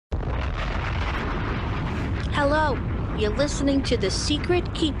Hello, you're listening to the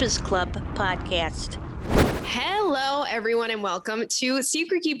Secret Keepers Club podcast. Hello, everyone, and welcome to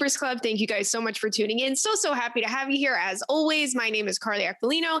Secret Keepers Club. Thank you guys so much for tuning in. So happy to have you here. As always, my name is Carly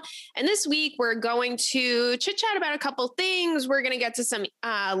Aquilino, and this week we're going to chit-chat about a couple things. We're going to get to some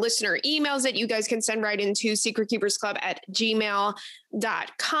listener emails that you guys can send right into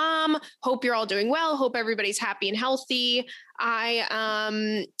secretkeepersclub@gmail.com. Hope you're all doing well. Hope everybody's happy and healthy.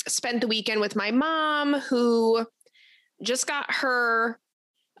 I spent the weekend with my mom, who just got her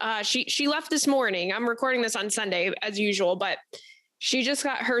she left this morning. I'm recording this on Sunday as usual, but she just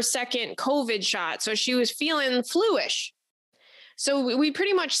got her second COVID shot. So she was feeling fluish. So we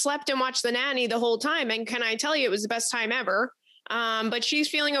pretty much slept and watched The Nanny the whole time. And can I tell you, it was the best time ever. But she's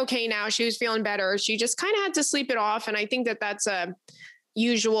feeling okay now. She was feeling better. She just kind of had to sleep it off. And I think that that's a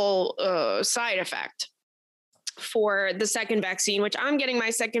usual side effect for the second vaccine, which I'm getting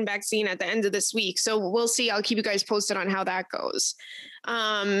my second vaccine at the end of this week. So we'll see. I'll keep you guys posted on how that goes.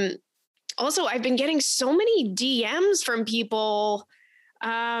 Also, I've been getting so many DMs from people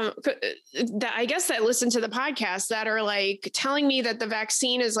that I guess that listen to the podcast that are like telling me that the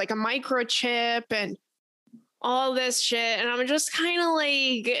vaccine is like a microchip and all this shit. And I'm just kind of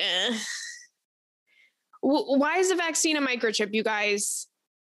like, why is the vaccine a microchip, you guys?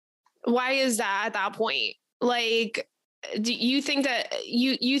 Why is that at that point? Like, do you think that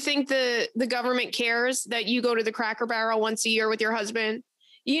you think the government cares that you go to the Cracker Barrel once a year with your husband?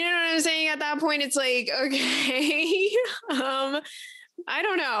 You know what I'm saying? At that point, it's like, okay, I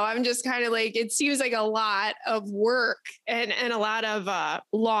don't know. I'm just kind of like, it seems like a lot of work and a lot of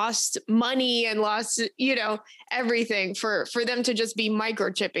lost money and lost, everything for them to just be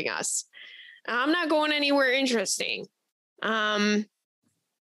microchipping us. I'm not going anywhere interesting.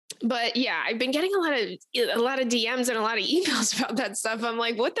 But yeah, I've been getting a lot of DMs and a lot of emails about that stuff. I'm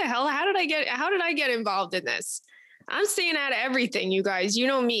like, what the hell? How did I get involved in this? I'm staying out of everything, you guys. You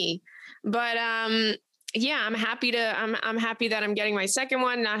know me. But yeah, I'm happy that I'm getting my second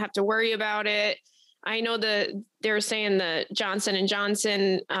one, not have to worry about it. I know they're saying the Johnson &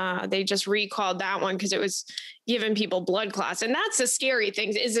 Johnson, they just recalled that one because it was giving people blood clots. And that's the scary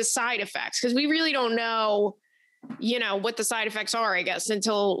thing, is the side effects, because we really don't know what the side effects are, I guess,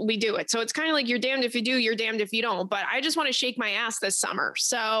 until we do it. So it's kind of like, you're damned if you do, you're damned if you don't. But I just want to shake my ass this summer.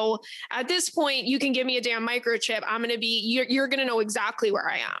 So at this point, you can give me a damn microchip. I'm going to be, you're going to know exactly where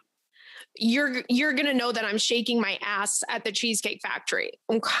I am. You're going to know that I'm shaking my ass at the Cheesecake Factory.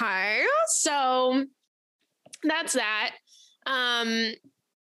 Okay. So that's that.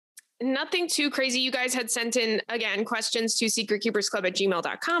 Nothing too crazy. You guys had sent in, again, questions to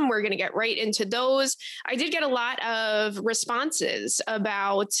secretkeepersclub@gmail.com. We're going to get right into those. I did get a lot of responses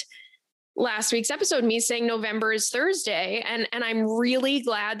about last week's episode, me saying November is Thursday. And I'm really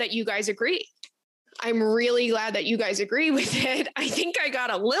glad that you guys agree. I'm really glad that you guys agree with it. I think I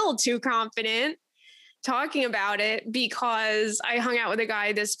got a little too confident talking about it because I hung out with a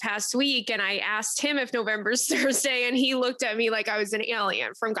guy this past week and I asked him if November's Thursday, and he looked at me like I was an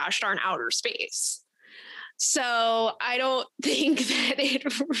alien from gosh darn outer space. So I don't think that it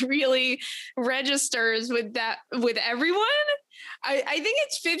really registers with everyone. I think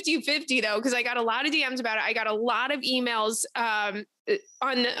it's 50-50 though, because I got a lot of DMs about it. I got a lot of emails on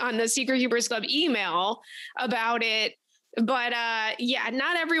the Secret Keepers Club email about it. But yeah,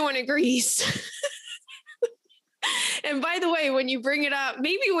 not everyone agrees. And by the way, when you bring it up,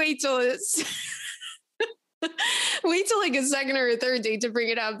 maybe wait till like a second or a third date to bring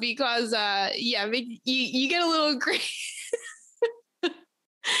it up, because yeah, you get a little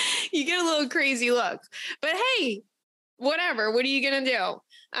you get a little crazy look. But hey, whatever. What are you gonna do?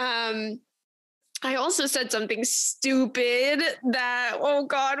 I also said something stupid that, oh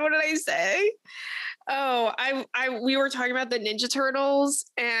God, what did I say? Oh, we were talking about the Ninja Turtles,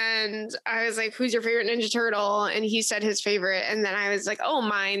 and I was like, who's your favorite Ninja Turtle? And he said his favorite. And then I was like, oh,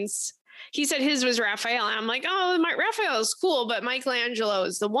 he said his was Raphael. And I'm like, oh, Raphael is cool, but Michelangelo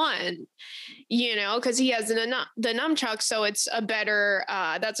is the one, because he has the nunchucks. So it's a better,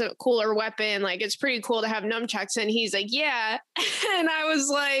 that's a cooler weapon. Like, it's pretty cool to have nunchucks. And he's like, yeah. And I was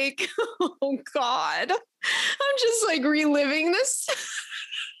like, oh God, I'm just like reliving this.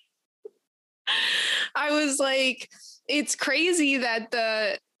 I was like, it's crazy that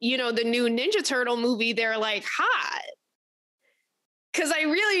the new Ninja Turtle movie, they're like hot. Cause I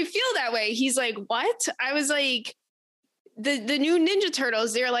really feel that way. He's like, what? I was like, the new Ninja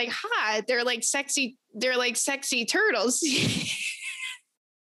Turtles, they're like hot. They're like sexy turtles.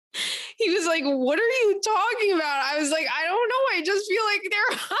 He was like, what are you talking about? I was like, I don't know. I just feel like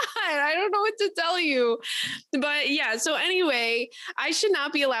they're hot. I don't know what to tell you. But yeah, so anyway, I should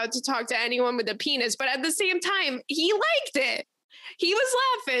not be allowed to talk to anyone with a penis. But at the same time, he liked it. He was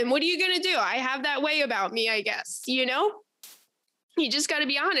laughing. What are you going to do? I have that way about me, I guess, you know? You just got to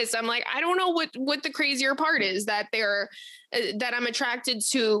be honest. I'm like, I don't know what the crazier part is, that that I'm attracted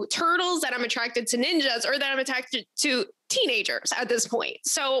to turtles, that I'm attracted to ninjas, or that I'm attracted to teenagers at this point.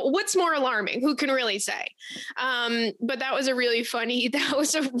 So what's more alarming? Who can really say? But that was a really funny,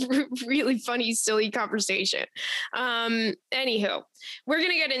 really funny, silly conversation. Anywho, we're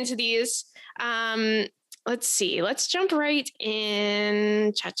going to get into these. Let's see. Let's jump right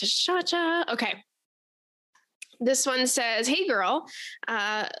in. Cha-cha-cha-cha. Okay. This one says, hey girl,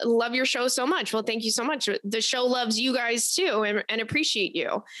 love your show so much. Well, thank you so much. The show loves you guys too, and appreciate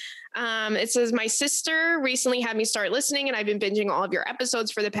you. It says, my sister recently had me start listening, and I've been binging all of your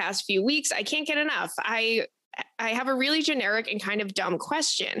episodes for the past few weeks. I can't get enough. I have a really generic and kind of dumb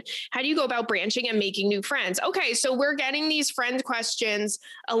question. How do you go about branching and making new friends? Okay, so we're getting these friend questions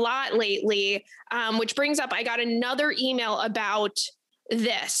a lot lately, which brings up, I got another email about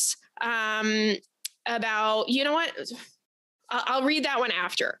this. About, you know what? I'll read that one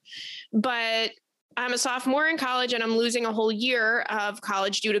after. But I'm a sophomore in college, and I'm losing a whole year of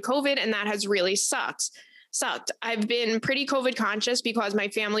college due to COVID, and that has really sucked. I've been pretty COVID conscious because my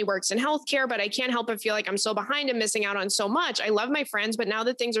family works in healthcare, but I can't help but feel like I'm so behind and missing out on so much. I love my friends, but now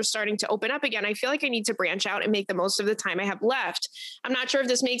that things are starting to open up again, I feel like I need to branch out and make the most of the time I have left. I'm not sure if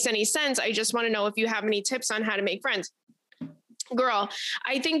this makes any sense. I just want to know if you have any tips on how to make friends. Girl,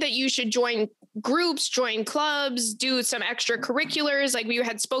 I think that you should join groups, join clubs, do some extracurriculars. Like we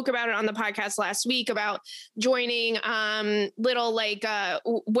had spoke about it on the podcast last week about joining little like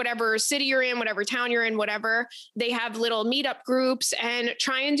whatever city you're in, whatever town you're in, whatever. They have little meetup groups, and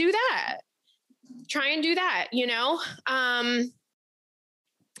try and do that, you know,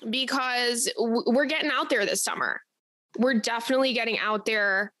 because we're getting out there this summer. We're definitely getting out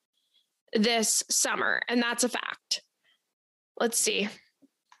there this summer, and that's a fact. Let's see.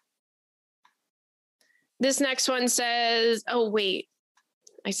 This next one says, oh, wait,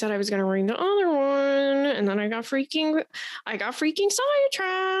 I said I was going to read the other one, and then I got freaking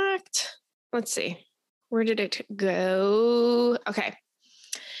sidetracked. Let's see. Where did it go? Okay.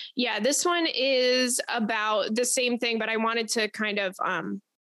 Yeah, this one is about the same thing, but I wanted to kind of,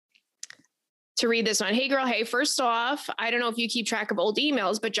 to read this one. Hey girl, hey, first off, I don't know if you keep track of old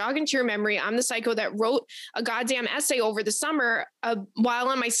emails, but jog into your memory. I'm the psycho that wrote a goddamn essay over the summer while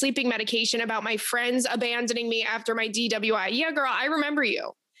on my sleeping medication about my friends abandoning me after my DWI. Yeah, girl, I remember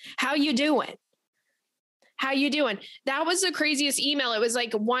you. How you doing? That was the craziest email. It was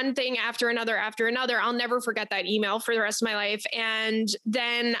like one thing after another. I'll never forget that email for the rest of my life. And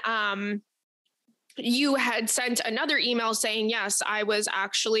then you had sent another email saying, yes, I was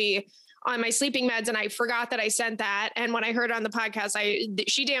actually on my sleeping meds, and I forgot that I sent that. And when I heard it on the podcast,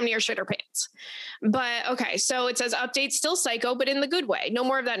 she damn near shit her pants. But okay, so it says update, still psycho, but in the good way. No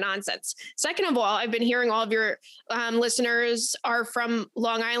more of that nonsense. Second of all, I've been hearing all of your listeners are from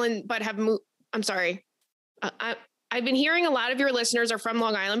Long Island, but have moved. I'm sorry. I've been hearing a lot of your listeners are from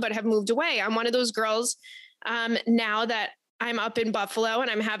Long Island, but have moved away. I'm one of those girls now that I'm up in Buffalo, and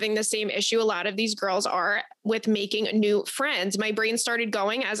I'm having the same issue a lot of these girls are with making new friends. My brain started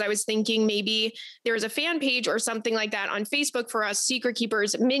going as I was thinking maybe there was a fan page or something like that on Facebook for us Secret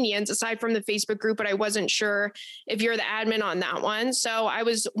Keepers minions, aside from the Facebook group, but I wasn't sure if you're the admin on that one. So I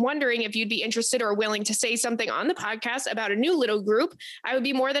was wondering if you'd be interested or willing to say something on the podcast about a new little group. I would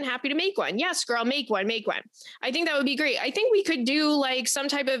be more than happy to make one. Yes, girl, make one. I think that would be great. I think we could do like some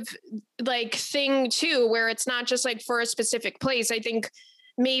type of like thing too, where it's not just like for a specific place. I think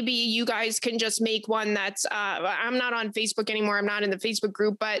maybe you guys can just make one that's I'm not on Facebook anymore. I'm not in the Facebook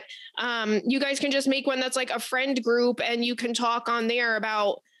group, but you guys can just make one that's like a friend group, and you can talk on there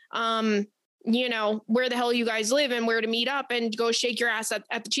about you know, where the hell you guys live and where to meet up and go shake your ass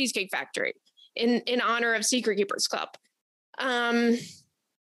at the Cheesecake Factory in honor of Secret Keepers Club.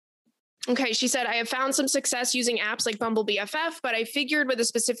 Okay, she said, I have found some success using apps like Bumble BFF, but I figured with a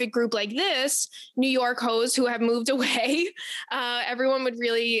specific group like this, New York hoes who have moved away, everyone would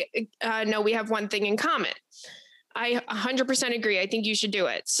really know we have one thing in common. I 100% agree. I think you should do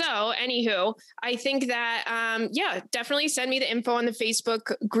it. So anywho, I think that, yeah, definitely send me the info on the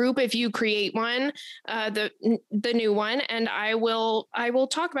Facebook group if you create one, the new one, and I will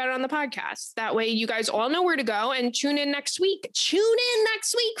talk about it on the podcast. That way you guys all know where to go, and tune in next week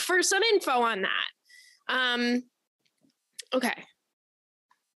for some info on that. Okay.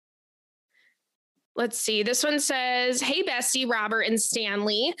 Let's see. This one says, hey, Bestie, Robert, and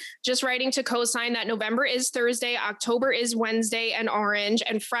Stanley. Just writing to co-sign that November is Thursday, October is Wednesday and orange,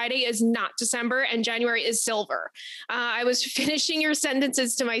 and Friday is not December, and January is silver. I was finishing your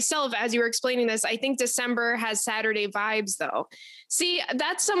sentences to myself as you were explaining this. I think December has Saturday vibes, though. See,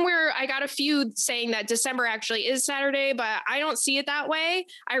 that's somewhere I got a few saying that December actually is Saturday, but I don't see it that way.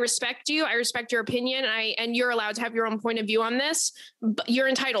 I respect you. I respect your opinion. And you're allowed to have your own point of view on this, but you're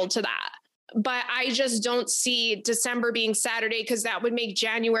entitled to that. But I just don't see December being Saturday because that would make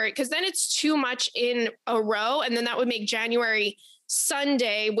January, because then it's too much in a row. And then that would make January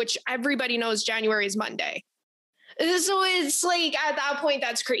Sunday, which everybody knows January is Monday. So it's like at that point,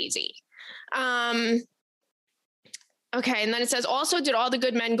 that's crazy. Okay. And then it says, also, did all the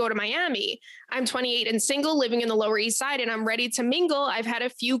good men go to Miami? I'm 28 and single, living in the Lower East Side, and I'm ready to mingle. I've had a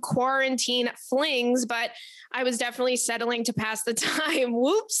few quarantine flings, but I was definitely settling to pass the time.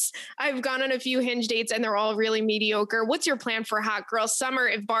 Whoops. I've gone on a few Hinge dates and they're all really mediocre. What's your plan for hot girl summer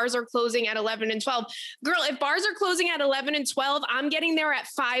if bars are closing at 11 and 12? Girl, if bars are closing at 11 and 12, I'm getting there at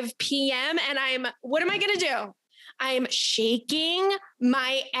 5 p.m. and what am I going to do? I'm shaking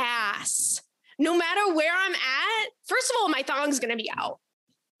my ass. No matter where I'm at, first of all, my thong's going to be out.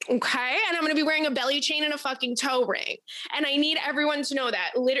 Okay. And I'm going to be wearing a belly chain and a fucking toe ring. And I need everyone to know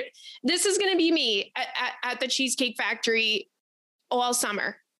that this is going to be me at the Cheesecake Factory all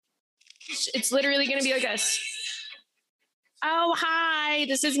summer. It's literally going to be like this. Oh, hi.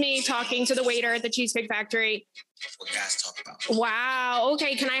 This is me talking to the waiter at the Cheesecake Factory. What guys talk about. Wow.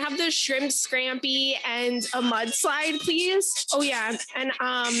 Okay. Can I have the shrimp scampi and a mudslide, please? Oh yeah. And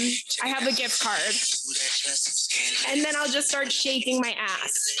I have a gift card. And then I'll just start shaking my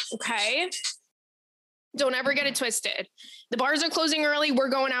ass. Okay. Don't ever get it twisted. The bars are closing early. We're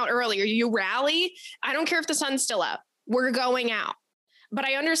going out earlier. You rally. I don't care if the sun's still up. We're going out. But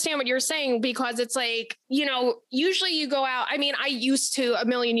I understand what you're saying because it's like, usually you go out. I mean, I used to a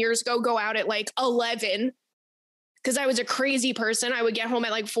million years ago go out at like 11 because I was a crazy person. I would get home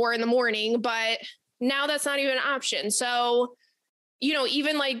at like 4 a.m, but now that's not even an option. So,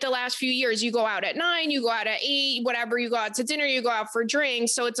 even like the last few years, you go out at 9, you go out at 8, whatever, you go out to dinner, you go out for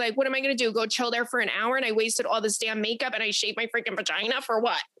drinks. So it's like, what am I going to do? Go chill there for an hour? And I wasted all this damn makeup and I shaved my freaking vagina for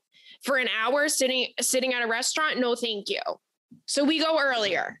what? For an hour sitting at a restaurant? No, thank you. So we go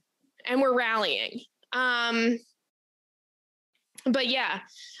earlier and we're rallying. But yeah,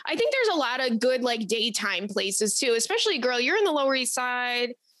 I think there's a lot of good like daytime places too, especially girl, you're in the Lower East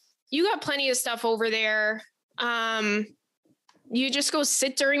Side. You got plenty of stuff over there. You just go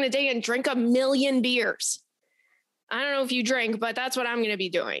sit during the day and drink a million beers. I don't know if you drink, but that's what I'm going to be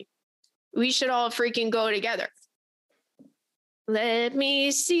doing. We should all freaking go together. Let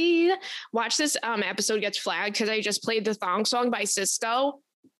me see. Watch this episode gets flagged because I just played the thong song by Cisco,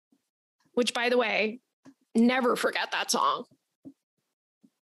 which, by the way, never forget that song.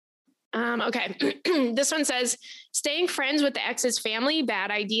 Okay. This one says, staying friends with the ex's family,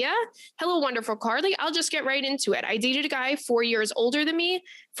 bad idea. Hello, wonderful Carly. I'll just get right into it. I dated a guy 4 years older than me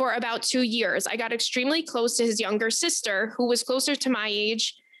for about 2 years. I got extremely close to his younger sister, who was closer to my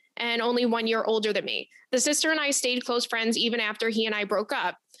age and only 1 year older than me. The sister and I stayed close friends even after he and I broke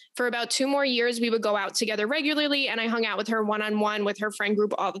up. For about 2 more years, we would go out together regularly, and I hung out with her one-on-one with her friend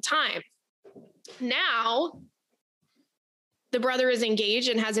group all the time. Now, the brother is engaged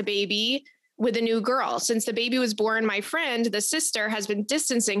and has a baby with a new girl. Since the baby was born, my friend, the sister, has been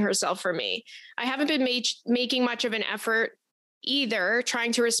distancing herself from me. I haven't been making much of an effort either,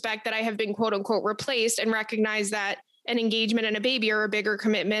 trying to respect that I have been quote unquote replaced and recognize that an engagement and a baby are a bigger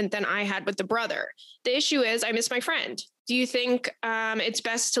commitment than I had with the brother. The issue is I miss my friend. Do you think it's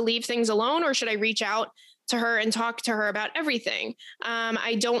best to leave things alone, or should I reach out to her and talk to her about everything?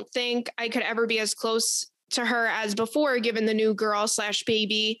 I don't think I could ever be as close to her as before, given the new girl /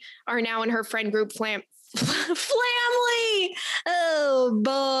 baby are now in her friend group family. Oh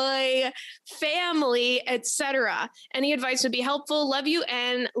boy, family, etc. Any advice would be helpful. Love you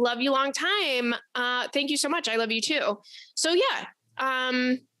and love you long time. Thank you so much. I love you too. So yeah,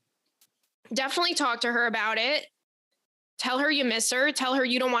 definitely talk to her about it. Tell her you miss her. Tell her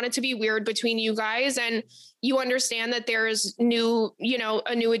you don't want it to be weird between you guys, and you understand that there's a new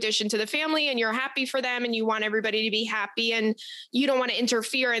addition to the family, and you're happy for them, and you want everybody to be happy, and you don't want to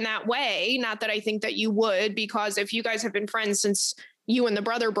interfere in that way. Not that I think that you would, because if you guys have been friends since you and the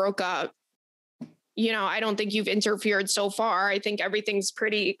brother broke up, I don't think you've interfered so far. I think everything's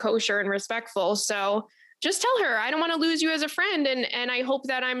pretty kosher and respectful. So just tell her, I don't want to lose you as a friend. And I hope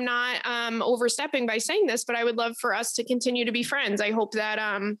that I'm not overstepping by saying this, but I would love for us to continue to be friends. I hope that,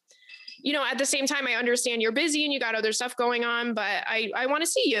 at the same time, I understand you're busy and you got other stuff going on, but I want to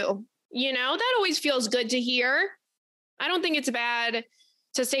see you. That always feels good to hear. I don't think it's bad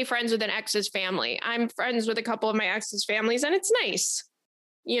to stay friends with an ex's family. I'm friends with a couple of my ex's families, and it's nice,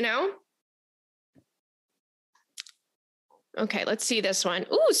 Okay, let's see this one.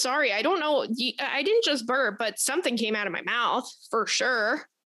 Ooh, sorry. I don't know. I didn't just burp, but something came out of my mouth for sure.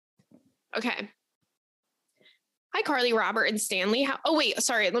 Okay. Hi, Carly, Robert, and Stanley. Oh, wait,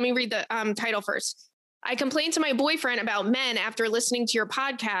 sorry. Let me read the title first. I complained to my boyfriend about men after listening to your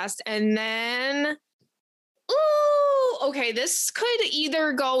podcast, and then, okay, this could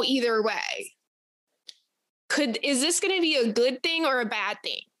either go either way. Is this going to be a good thing or a bad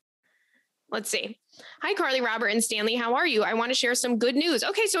thing? Let's see. Hi, Carly, Robert, and Stanley. How are you? I want to share some good news.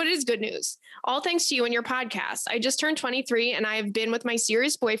 Okay, so it is good news. All thanks to you and your podcast. I just turned 23 and I've been with my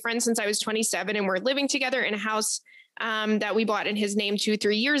serious boyfriend since I was 27, and we're living together in a house that we bought in his name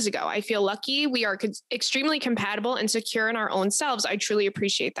 2-3 years ago. I feel lucky. We are extremely compatible and secure in our own selves. I truly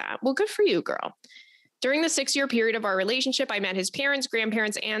appreciate that. Well, good for you, girl. During the 6-year period of our relationship, I met his parents,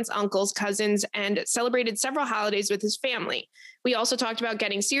 grandparents, aunts, uncles, cousins, and celebrated several holidays with his family. We also talked about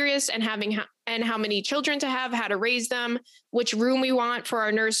getting serious and how many children to have, how to raise them, which room we want for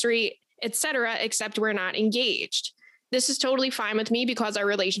our nursery, etc., except we're not engaged. This is totally fine with me because our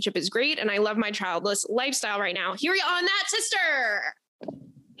relationship is great and I love my childless lifestyle right now. Hear you on that, sister.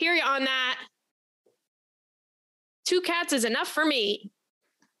 Hear you on that. 2 cats is enough for me.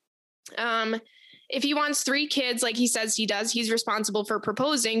 If he wants 3 kids, like he says he does, he's responsible for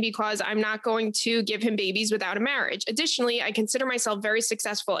proposing because I'm not going to give him babies without a marriage. Additionally, I consider myself a very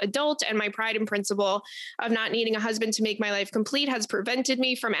successful adult, and my pride and principle of not needing a husband to make my life complete has prevented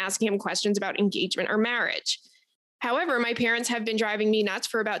me from asking him questions about engagement or marriage. However, my parents have been driving me nuts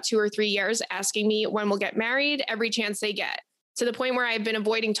for about 2 or 3 years, asking me when we'll get married every chance they get, to the point where I've been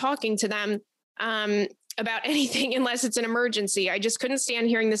avoiding talking to them about anything unless it's an emergency. I just couldn't stand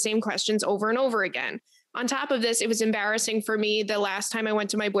hearing the same questions over and over again. On top of this, it was embarrassing for me the last time I went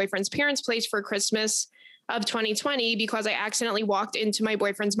to my boyfriend's parents' place for Christmas of 2020 because I accidentally walked into my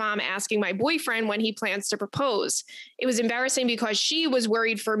boyfriend's mom asking my boyfriend when he plans to propose. It was embarrassing because she was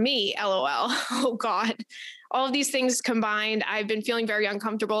worried for me, LOL. Oh God. All of these things combined, I've been feeling very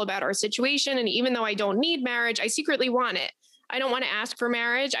uncomfortable about our situation. And even though I don't need marriage, I secretly want it. I don't want to ask for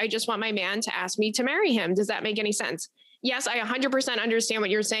marriage. I just want my man to ask me to marry him. Does that make any sense? Yes, I 100% understand what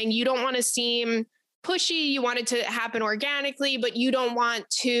you're saying. You don't want to seem pushy. You want it to happen organically, but you don't want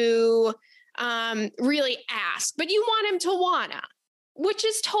to really ask. But you want him to wanna, which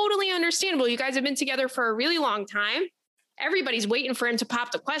is totally understandable. You guys have been together for a really long time. Everybody's waiting for him to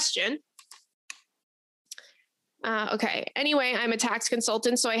pop the question. Okay. Anyway, I'm a tax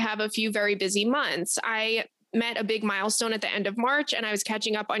consultant, so I have a few very busy months. I met a big milestone at the end of March and I was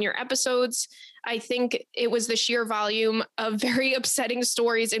catching up on your episodes. I think it was the sheer volume of very upsetting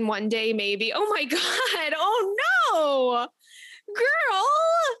stories in one day, maybe. Oh my God. Oh no, girl.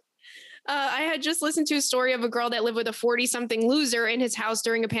 I had just listened to a story of a girl that lived with a 40-something loser in his house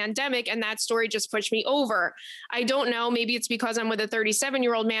during a pandemic, and that story just pushed me over. I don't know. Maybe it's because I'm with a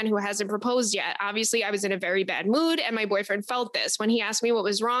 37-year-old man who hasn't proposed yet. Obviously, I was in a very bad mood, and my boyfriend felt this. When he asked me what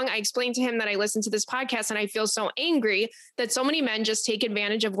was wrong, I explained to him that I listened to this podcast, and I feel so angry that so many men just take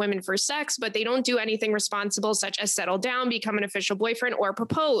advantage of women for sex, but they don't do anything responsible, such as settle down, become an official boyfriend, or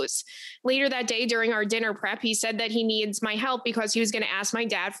propose. Later that day, during our dinner prep, he said that he needs my help because he was going to ask my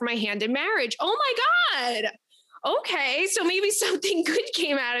dad for my hand in marriage. Oh my God. Okay. So maybe something good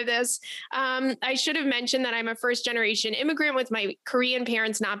came out of this. I should have mentioned that I'm a first generation immigrant with my Korean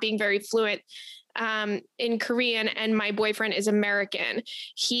parents not being very fluent in Korean, and my boyfriend is American.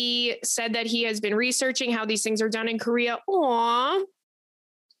 He said that he has been researching how these things are done in Korea. Aww.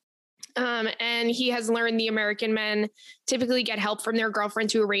 And he has learned the American men typically get help from their girlfriend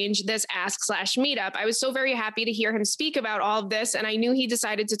to arrange this ask/meetup. I was so very happy to hear him speak about all of this. And I knew he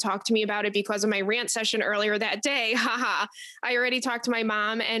decided to talk to me about it because of my rant session earlier that day. Haha. I already talked to my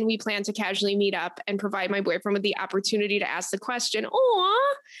mom and we plan to casually meet up and provide my boyfriend with the opportunity to ask the question.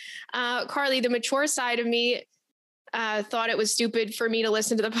 Aw, Carly, the mature side of me thought it was stupid for me to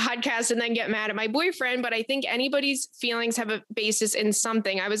listen to the podcast and then get mad at my boyfriend. But I think anybody's feelings have a basis in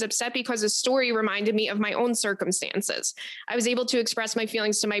something. I was upset because the story reminded me of my own circumstances. I was able to express my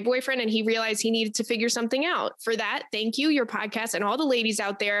feelings to my boyfriend and he realized he needed to figure something out. For that, thank you, your podcast, and all the ladies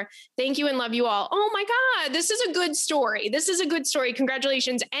out there. Thank you and love you all. Oh my God, this is a good story. This is a good story.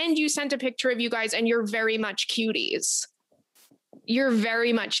 Congratulations. And you sent a picture of you guys and you're very much cuties. You're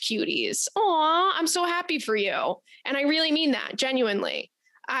very much cuties. Aw, I'm so happy for you. And I really mean that genuinely.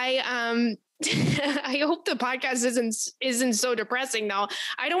 I I hope the podcast isn't so depressing though.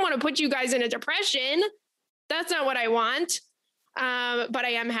 I don't want to put you guys in a depression. That's not what I want. But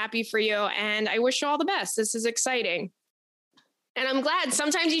I am happy for you and I wish you all the best. This is exciting. And I'm glad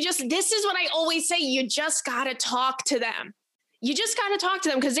sometimes this is what I always say. You just got to talk to them. You just got to talk to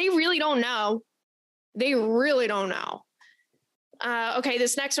them because they really don't know. They really don't know. Okay,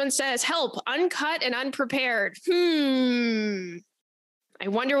 this next one says, help, uncut and unprepared. I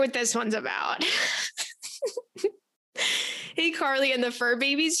wonder what this one's about. Hey, Carly and the Fur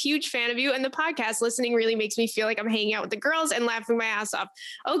Babies, huge fan of you and the podcast. Listening really makes me feel like I'm hanging out with the girls and laughing my ass off.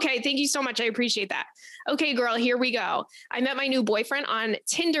 Okay, thank you so much. I appreciate that. Okay, girl, here we go. I met my new boyfriend on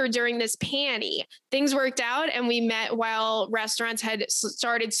Tinder during this panty. Things worked out and we met while restaurants had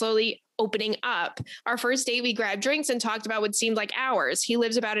started slowly opening up. Our first date, we grabbed drinks and talked about what seemed like hours. He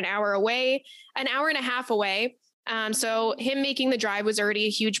lives about an hour and a half away. So him making the drive was already a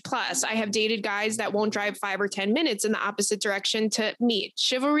huge plus. I have dated guys that won't drive 5 or 10 minutes in the opposite direction to meet.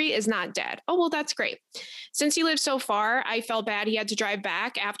 Chivalry is not dead. Oh, well, that's great. Since he lives so far, I felt bad he had to drive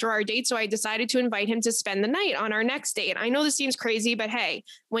back after our date. So I decided to invite him to spend the night on our next date. I know this seems crazy, but hey,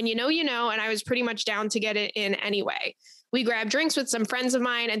 when you know, and I was pretty much down to get it in anyway. We grabbed drinks with some friends of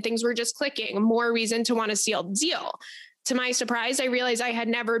mine and things were just clicking. More reason to want to seal the deal. To my surprise, I realized I had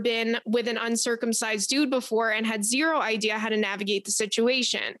never been with an uncircumcised dude before and had zero idea how to navigate the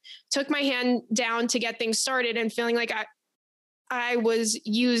situation. Took my hand down to get things started and feeling like I was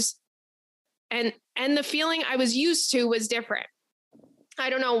used and the feeling I was used to was different. I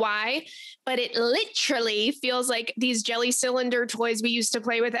don't know why, but it literally feels like these jelly cylinder toys we used to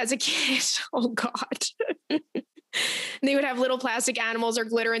play with as a kid. Oh God. They would have little plastic animals or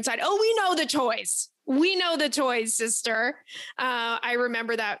glitter inside. Oh, we know the toys. We know the toys, sister. I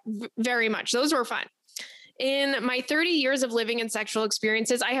remember that very much. Those were fun. In my 30 years of living in sexual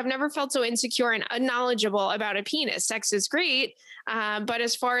experiences, I have never felt so insecure and unknowledgeable about a penis. Sex is great. But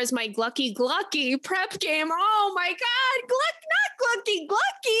as far as my glucky prep game, oh my God, not glucky.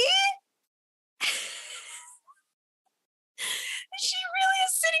 She really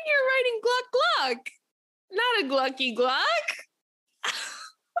is sitting here writing gluck. Not a glucky gluck.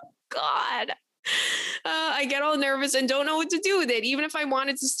 God. I get all nervous and don't know what to do with it. Even if I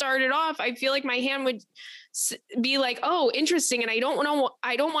wanted to start it off, I feel like my hand would be like, oh, interesting. And I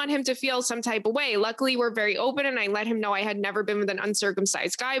don't want him to feel some type of way. Luckily, we're very open and I let him know I had never been with an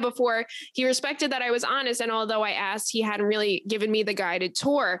uncircumcised guy before. He respected that I was honest. And although I asked, he hadn't really given me the guided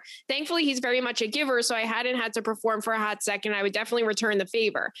tour. Thankfully, he's very much a giver. So I hadn't had to perform for a hot second. I would definitely return the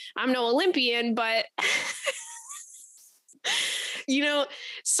favor. I'm no Olympian, but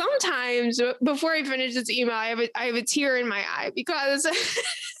sometimes before I finish this email, I have a tear in my eye because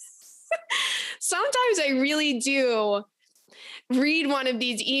sometimes I really do read one of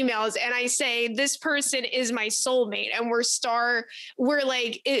these emails and I say, this person is my soulmate and we're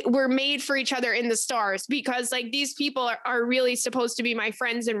made for each other in the stars because like these people are really supposed to be my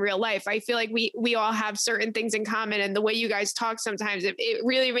friends in real life. I feel like we all have certain things in common and the way you guys talk sometimes, it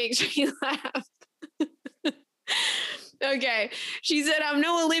really makes me laugh. Okay. She said, I'm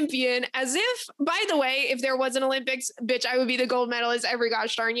no Olympian, as if, by the way, if there was an Olympics, bitch, I would be the gold medalist every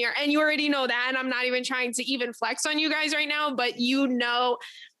gosh darn year. And you already know that. And I'm not even trying to even flex on you guys right now, but you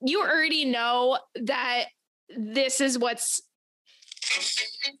already know that this is what's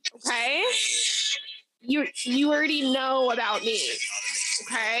okay. You already know about me.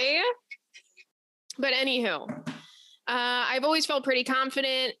 Okay. But anywho, I've always felt pretty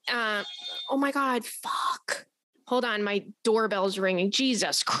confident. Oh my God, fuck. Hold on, my doorbell's ringing.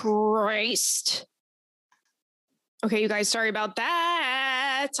 Jesus Christ. Okay, you guys, sorry about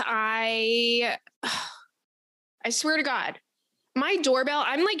that. I swear to God, my doorbell,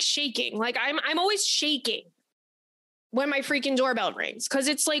 I'm like shaking. Like I'm always shaking when my freaking doorbell rings because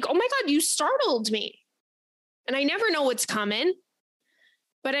it's like, oh my God, you startled me. And I never know what's coming.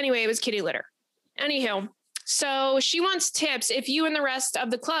 But anyway, it was kitty litter. Anywho. So she wants tips. If you and the rest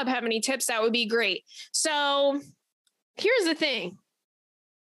of the club have any tips, that would be great. So here's the thing.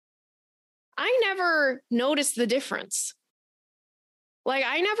 I never noticed the difference. Like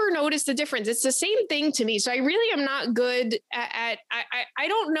I never noticed the difference. It's the same thing to me. So I really am not good at I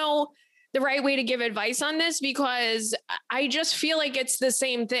don't know the right way to give advice on this because I just feel like it's the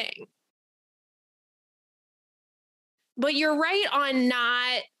same thing. But you're right on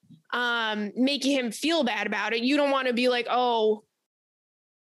not making him feel bad about it. You don't want to be like, oh,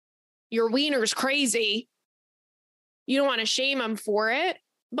 your wiener's crazy. You don't want to shame him for it.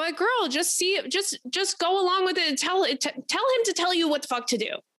 But girl, just go along with it and tell him to tell you what the fuck to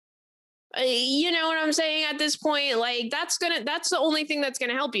do. You know what I'm saying at this point? Like that's the only thing that's going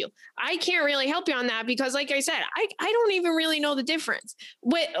to help you. I can't really help you on that because like I said, I don't even really know the difference.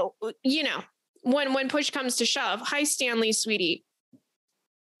 when push comes to shove. Hi, Stanley, sweetie.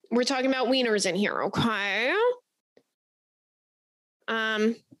 We're talking about wieners in here, okay?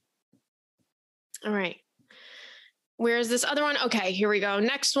 All right. Where's this other one? Okay, here we go.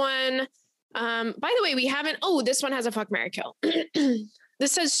 Next one. By the way, we haven't. Oh, this one has a fuck, marry, kill.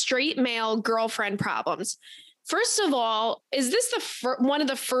 This says straight male girlfriend problems. First of all, is this the one of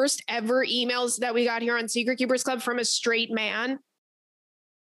the first ever emails that we got here on Secret Keepers Club from a straight man?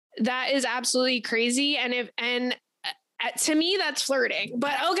 That is absolutely crazy. And to me, that's flirting.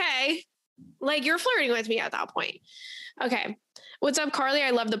 But okay, like you're flirting with me at that point. Okay. What's up, Carly?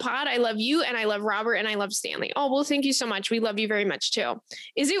 I love the pod. I love you, and I love Robert, and I love Stanley. Oh, well, thank you so much. We love you very much too.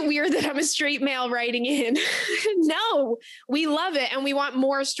 Is it weird that I'm a straight male writing in? No, we love it, and we want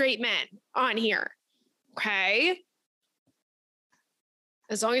more straight men on here. Okay.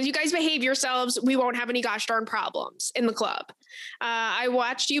 As long as you guys behave yourselves, we won't have any gosh darn problems in the club. I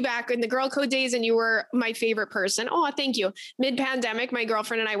watched you back in the girl code days and you were my favorite person. Oh, thank you. Mid-pandemic, my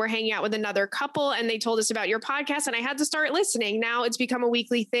girlfriend and I were hanging out with another couple and they told us about your podcast and I had to start listening. Now it's become a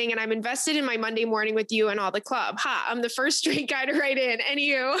weekly thing and I'm invested in my Monday morning with you and all the club. Ha, I'm the first straight guy to write in. And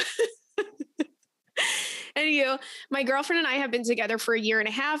you. Anywho, my girlfriend and I have been together for 1.5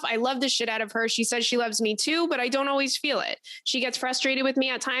 years. I love the shit out of her. She says she loves me too, but I don't always feel it. She gets frustrated with me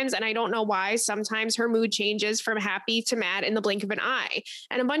at times, and I don't know why. Sometimes her mood changes from happy to mad in the blink of an eye,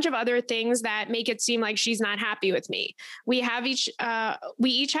 and a bunch of other things that make it seem like she's not happy with me. We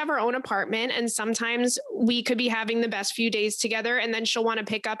each have our own apartment, and sometimes we could be having the best few days together, and then she'll want to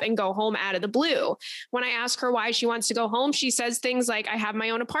pick up and go home out of the blue. When I ask her why she wants to go home, she says things like, I have my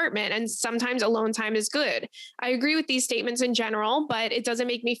own apartment, and sometimes alone time is good. I agree with these statements in general, but it doesn't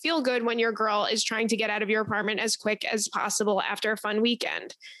make me feel good when your girl is trying to get out of your apartment as quick as possible after a fun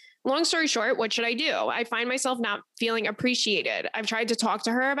weekend. Long story short, what should I do? I find myself not feeling appreciated. I've tried to talk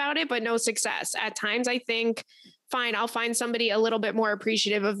to her about it, but no success. At times I think, fine, I'll find somebody a little bit more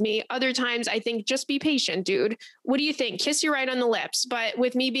appreciative of me. Other times I think, just be patient, dude. What do you think? Kiss you right on the lips. But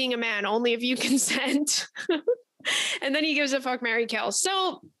with me being a man, only if you consent. And then he gives a fuck, marry, kill.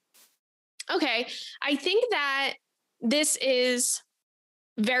 So okay, I think that this is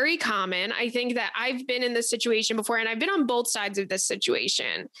very common. I think that I've been in this situation before, and I've been on both sides of this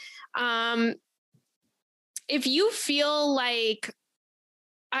situation. If you feel like,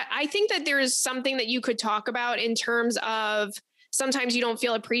 I think that there is something that you could talk about in terms of sometimes you don't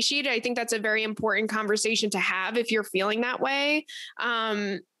feel appreciated. I think that's a very important conversation to have if you're feeling that way.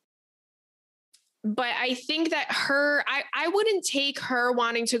 But I think that I wouldn't take her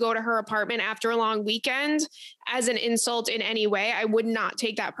wanting to go to her apartment after a long weekend as an insult in any way. I would not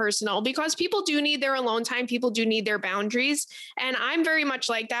take that personal because people do need their alone time. People do need their boundaries. And I'm very much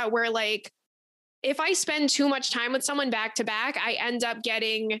like that, where like, if I spend too much time with someone back to back, I end up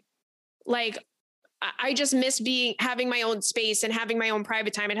getting like, I just miss having my own space and having my own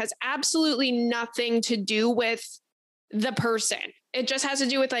private time. It has absolutely nothing to do with the person. It just has to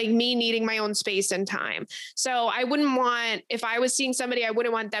do with like me needing my own space and time. So I wouldn't want, if I was seeing somebody, I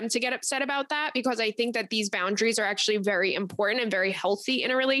wouldn't want them to get upset about that, because I think that these boundaries are actually very important and very healthy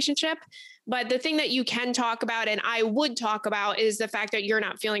in a relationship. But the thing that you can talk about, and I would talk about, is the fact that you're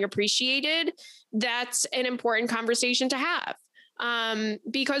not feeling appreciated. That's an important conversation to have.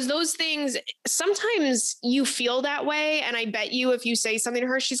 Because those things, sometimes you feel that way. And I bet you, if you say something to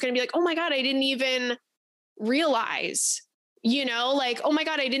her, she's going to be like, oh my God, I didn't even realize, like, oh my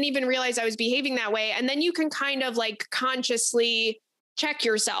God, I didn't even realize I was behaving that way. And then you can kind of like consciously check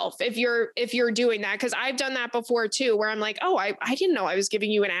yourself if you're doing that. Cause I've done that before too, where I'm like, oh, I didn't know I was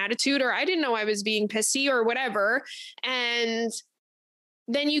giving you an attitude, or I didn't know I was being pissy or whatever. And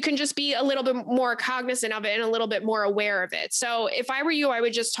then you can just be a little bit more cognizant of it and a little bit more aware of it. So if I were you, I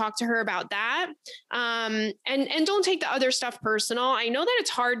would just talk to her about that. And don't take the other stuff personal. I know that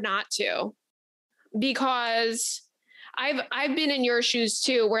it's hard not to, because I've been in your shoes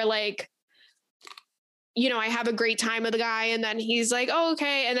too, where like, I have a great time with a guy and then he's like, oh,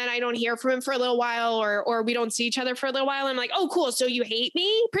 okay. And then I don't hear from him for a little while, or we don't see each other for a little while. I'm like, oh, cool. So you hate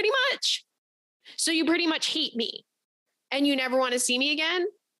me pretty much. So you pretty much hate me and you never want to see me again.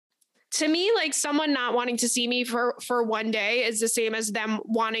 To me, like, someone not wanting to see me for one day is the same as them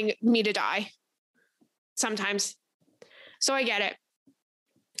wanting me to die sometimes. So I get it.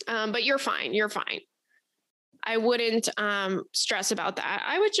 But you're fine. You're fine. I wouldn't stress about that.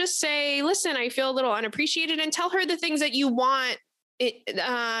 I would just say, listen, I feel a little unappreciated, and tell her the things that you want,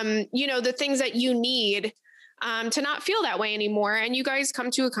 the things that you need to not feel that way anymore. And you guys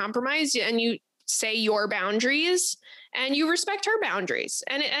come to a compromise and you say your boundaries and you respect her boundaries.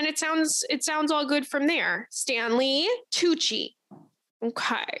 And it sounds all good from there. Stanley Tucci.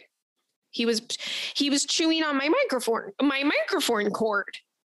 Okay. He was chewing on my microphone cord.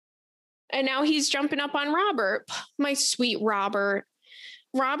 And now he's jumping up on Robert, my sweet Robert.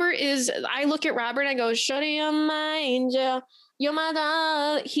 I look at Robert and I go, shorty, you're my angel. You're my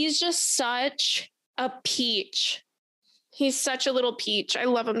dog. He's just such a peach. He's such a little peach. I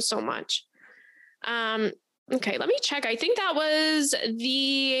love him so much. Okay, let me check. I think that was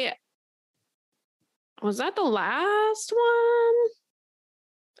that the last one?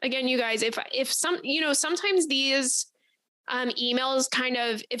 Again, you guys, if sometimes these emails kind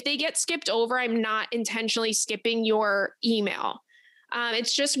of, if they get skipped over, I'm not intentionally skipping your email.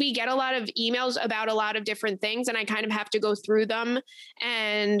 It's just, we get a lot of emails about a lot of different things, and I kind of have to go through them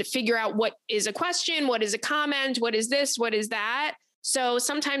and figure out what is a question, what is a comment, what is this, what is that. So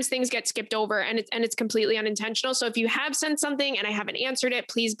sometimes things get skipped over, and it's completely unintentional. So if you have sent something and I haven't answered it,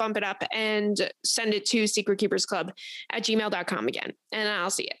 please bump it up and send it to secretkeepersclub@gmail.com again, and I'll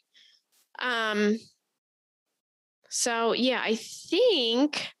see it. So yeah, I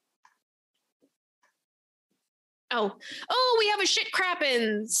think. Oh, we have a shit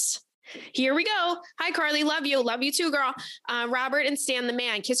crappens. Here we go. Hi, Carly. Love you. Love you too, girl. Robert and Stan the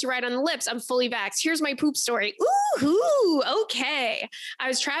man. Kiss you right on the lips. I'm fully vaxxed. Here's my poop story. Ooh, okay. I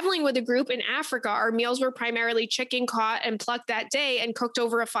was traveling with a group in Africa. Our meals were primarily chicken caught and plucked that day and cooked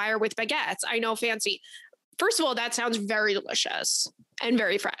over a fire with baguettes. I know, fancy. First of all, that sounds very delicious and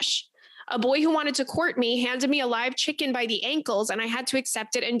very fresh. A boy who wanted to court me handed me a live chicken by the ankles, and I had to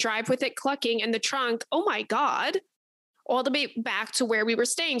accept it and drive with it clucking in the trunk. Oh my God. All the way back to where we were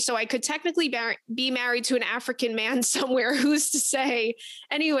staying. So I could technically be married to an African man somewhere. Who's to say?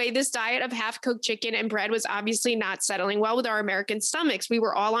 Anyway, this diet of half-cooked chicken and bread was obviously not settling well with our American stomachs. We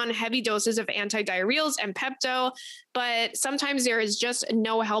were all on heavy doses of antidiarrheals and Pepto, but sometimes there is just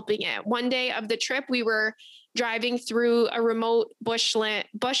no helping it. One day of the trip, we were driving through a remote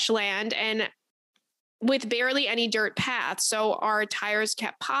bushland and with barely any dirt paths, so our tires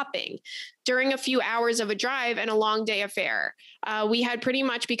kept popping. During a few hours of a drive and a long day affair, we had pretty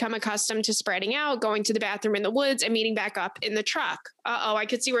much become accustomed to spreading out, going to the bathroom in the woods, and meeting back up in the truck. I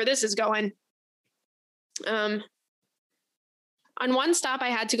could see where this is going. On one stop, I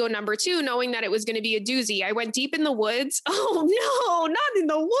had to go number 2, knowing that it was going to be a doozy. I went deep in the woods. Oh no, not in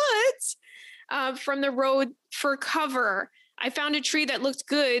the woods. From the road for cover. I found a tree that looked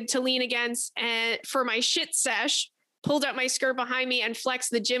good to lean against and for my shit sesh, pulled up my skirt behind me and flexed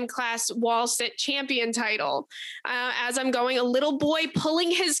the gym class wall sit champion title. As I'm going, a little boy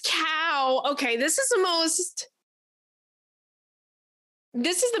pulling his cow. Okay, this is the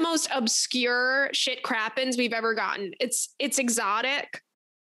most obscure shit crappens we've ever gotten. It's exotic,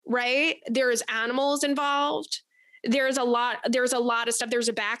 right? There's animals involved. There's a lot of stuff. There's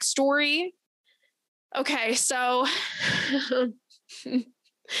a backstory. Okay, so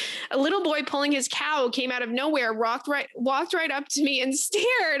a little boy pulling his cow came out of nowhere, walked right up to me and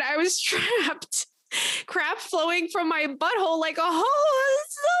stared. I was trapped, crap flowing from my butthole like a hose.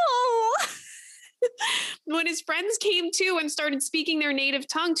 When his friends came to and started speaking their native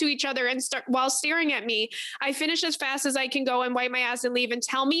tongue to each other while staring at me, I finished as fast as I can go and wipe my ass and leave. And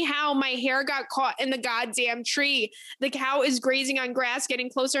tell me how my hair got caught in the goddamn tree. The cow is grazing on grass, getting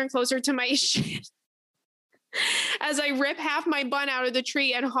closer and closer to my shit. As I rip half my bun out of the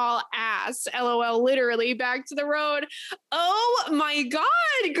tree and haul ass, LOL, literally back to the road. Oh my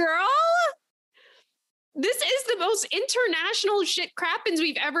God, girl. This is the most international shit crappens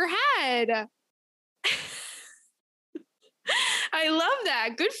we've ever had. I love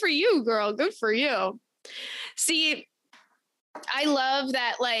that. Good for you, girl. Good for you. See, I love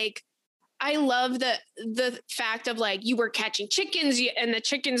that, like, I love the fact of like you were catching chickens and the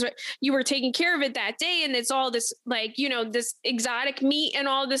chickens, you were taking care of it that day. And it's all this like, you know, this exotic meat and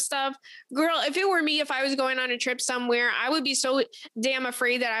all this stuff. Girl, if it were me, if I was going on a trip somewhere, I would be so damn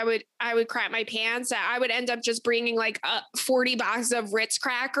afraid that I would crap my pants, that I would end up just bringing like 40 boxes of Ritz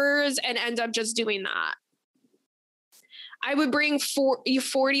crackers and end up just doing that. I would bring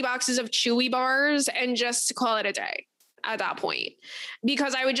 40 boxes of Chewy bars and just call it a day at that point,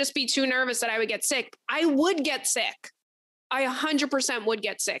 because I would just be too nervous that I would get sick. I would get sick. I 100% would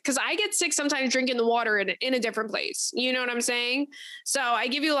get sick, because I get sick sometimes drinking the water in a different place. You know what I'm saying? So I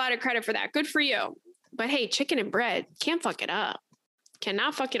give you a lot of credit for that. Good for you. But hey, chicken and bread, can't fuck it up.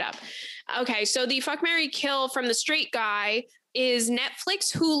 Cannot fuck it up. Okay, so the fuck, marry, kill from the straight guy is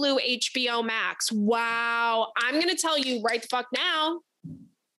Netflix, Hulu, HBO Max. Wow. I'm going to tell you right the fuck now.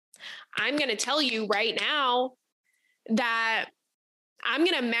 I'm going to tell you right now that I'm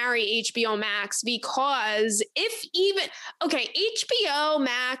going to marry HBO Max, because HBO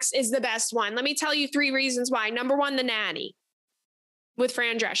Max is the best one. Let me tell you 3 reasons why. Number 1, The Nanny. with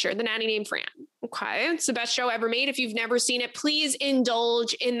Fran Drescher, The Nanny Named Fran. Okay. It's the best show ever made. If you've never seen it, please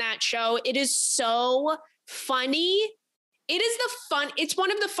indulge in that show. It is so funny. It's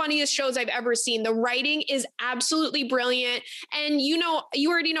one of the funniest shows I've ever seen. The writing is absolutely brilliant. And you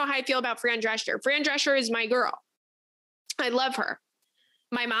already know how I feel about Fran Drescher. Fran Drescher is my girl. I love her.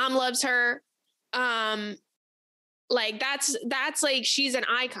 My mom loves her. Like that's like, she's an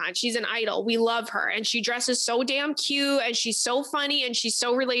icon. She's an idol. We love her. And she dresses so damn cute and she's so funny and she's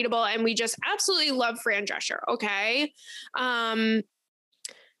so relatable. And we just absolutely love Fran Drescher. Okay.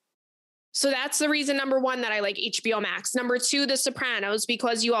 So that's the reason, number one, that I like HBO Max. Number two, The Sopranos,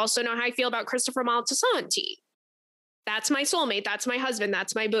 because you also know how I feel about Christopher Moltisanti. That's my soulmate. That's my husband.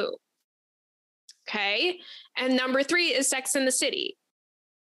 That's my boo. Okay. And number three is Sex and the City.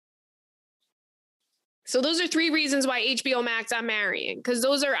 So those are three reasons why HBO Max I'm marrying. Because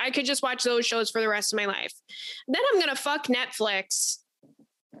I could just watch those shows for the rest of my life. Then I'm going to fuck Netflix.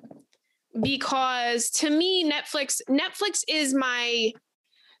 Because to me, Netflix is my,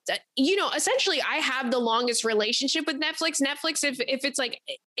 essentially I have the longest relationship with Netflix. Netflix, if it's like,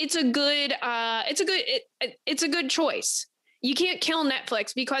 it's a good choice. You can't kill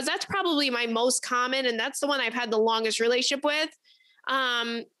Netflix because that's probably my most common. And that's the one I've had the longest relationship with.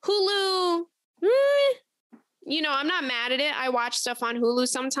 Hulu, I'm not mad at it. I watch stuff on Hulu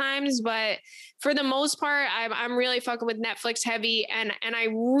sometimes, but for the most part, I'm really fucking with Netflix heavy, and I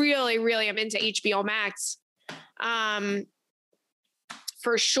really, really am into HBO Max.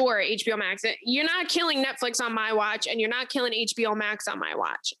 For sure, HBO Max. You're not killing Netflix on my watch, and you're not killing HBO Max on my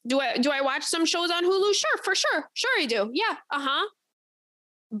watch. Do I watch some shows on Hulu? Sure, for sure. Sure I do. Yeah,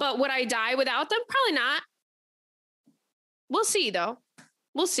 But would I die without them? Probably not. We'll see, though.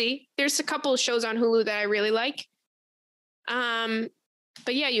 We'll see. There's a couple of shows on Hulu that I really like.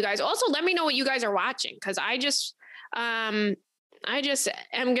 But yeah, you guys also let me know what you guys are watching. Cause I just am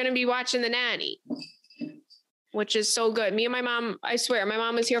going to be watching The Nanny, which is so good. Me and my mom, I swear my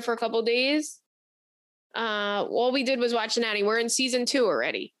mom was here for a couple of days. All we did was watch The Nanny. We're in season 2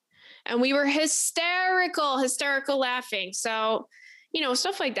 already and we were hysterical laughing. So,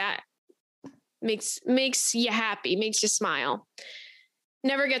 stuff like that makes you happy, makes you smile.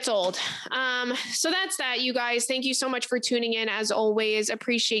 Never gets old. So that's that, you guys. Thank you so much for tuning in. As always,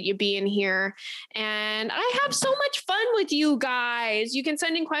 appreciate you being here. And I have so much fun with you guys. You can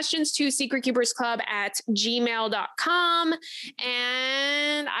send in questions to secretkeepersclub@gmail.com.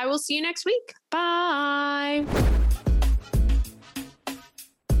 And I will see you next week. Bye.